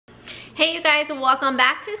Hey you guys, welcome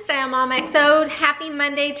back to Style Mom XO. Happy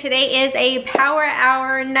Monday. Today is a power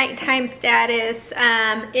hour nighttime status.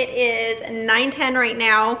 It is 9:10 right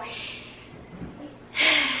now.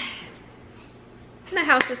 The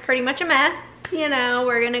house is pretty much a mess. You know,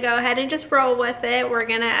 we're gonna go ahead and just roll with it. We're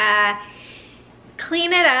gonna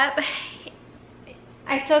clean it up.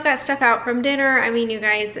 I still got stuff out from dinner. I mean, you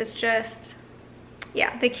guys, it's just,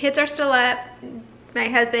 yeah, the kids are still up. My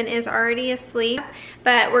husband is already asleep,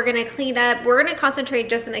 but we're gonna clean up. We're gonna concentrate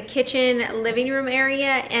just in the kitchen, living room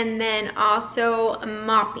area, and then also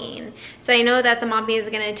mopping. So I know that the mopping is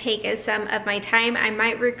gonna take some of my time. I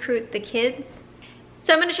might recruit the kids.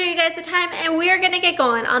 So I'm gonna show you guys the time and we are gonna get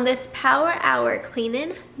going on this power hour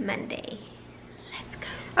cleaning Monday. Let's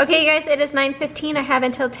go. Okay guys, it is 9:15. I have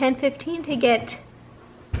until 10:15 to get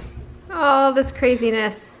all this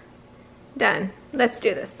craziness done. Let's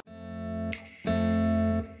do this.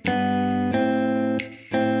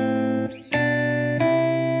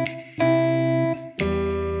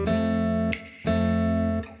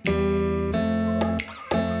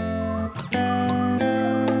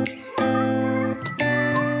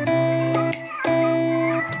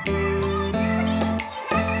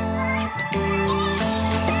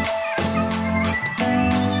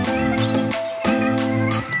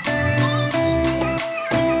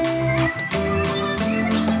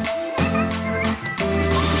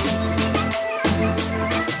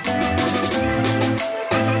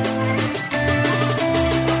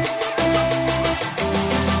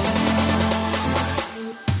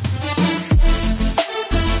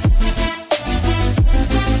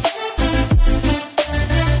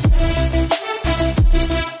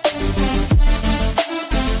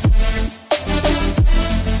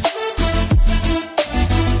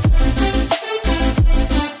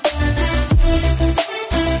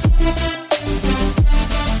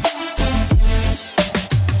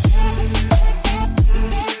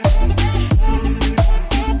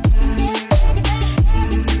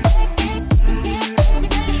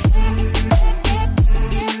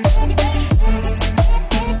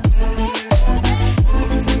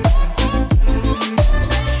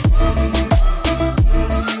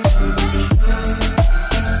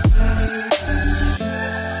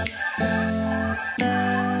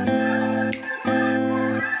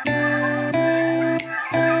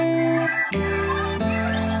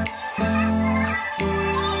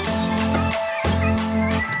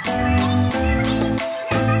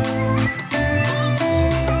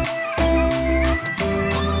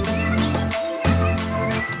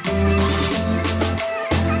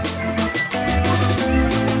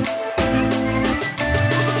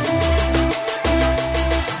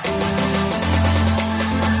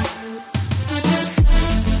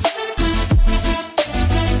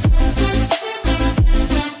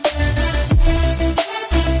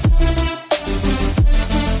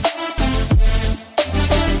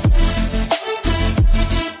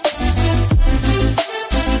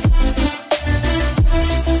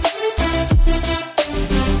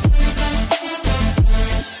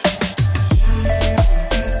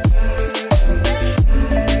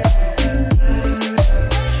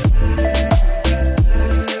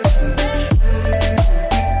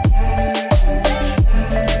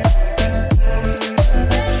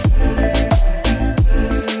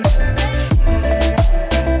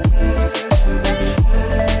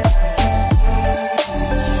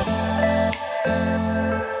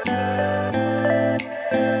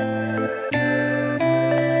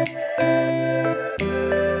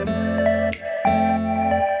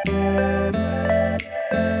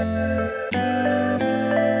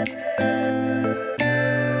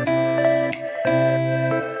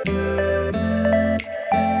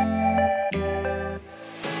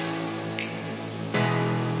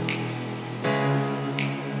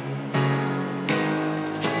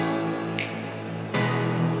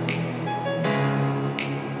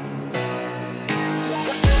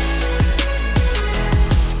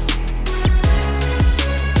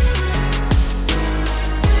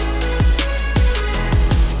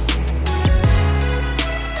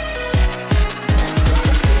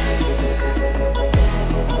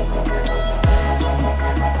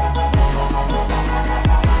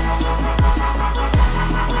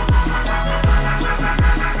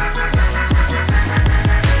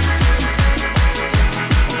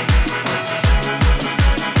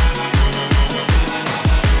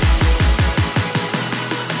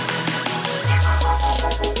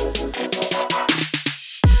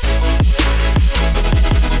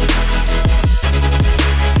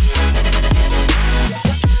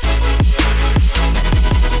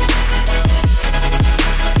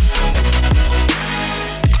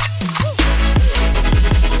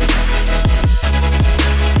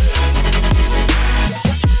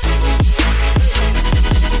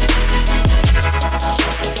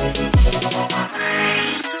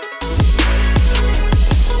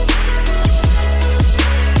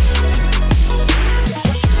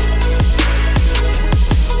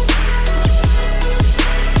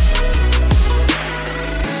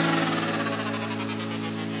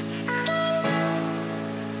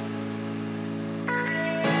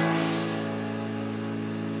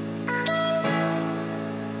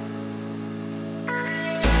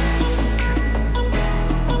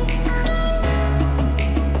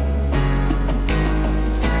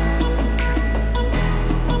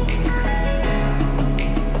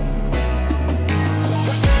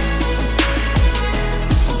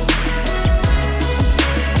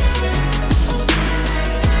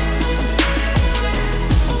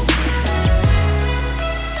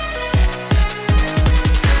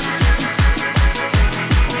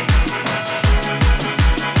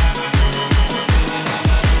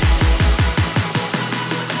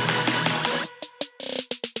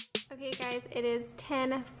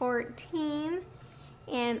 10:14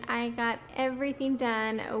 and I got everything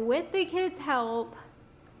done with the kids' help,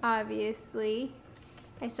 obviously.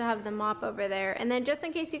 I still have the mop over there. And then just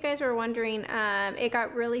in case you guys were wondering, it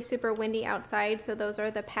got really super windy outside, so those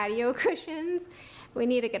are the patio cushions. We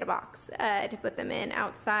need to get a box to put them in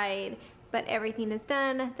outside, but everything is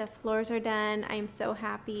done. The floors are done. I'm so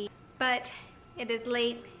happy. But it is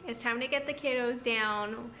late. It's time to get the kiddos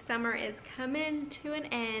down. Summer is coming to an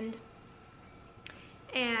end,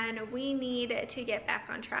 and we need to get back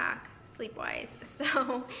on track sleep-wise.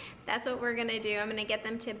 So that's what we're gonna do. I'm gonna get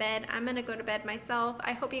them to bed. I'm gonna go to bed myself.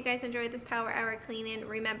 I hope you guys enjoyed this power hour cleaning.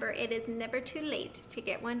 Remember, it is never too late to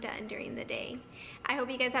get one done during the day. I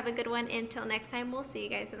hope you guys have a good one. Until next time, we'll see you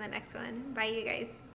guys in the next one. Bye, you guys.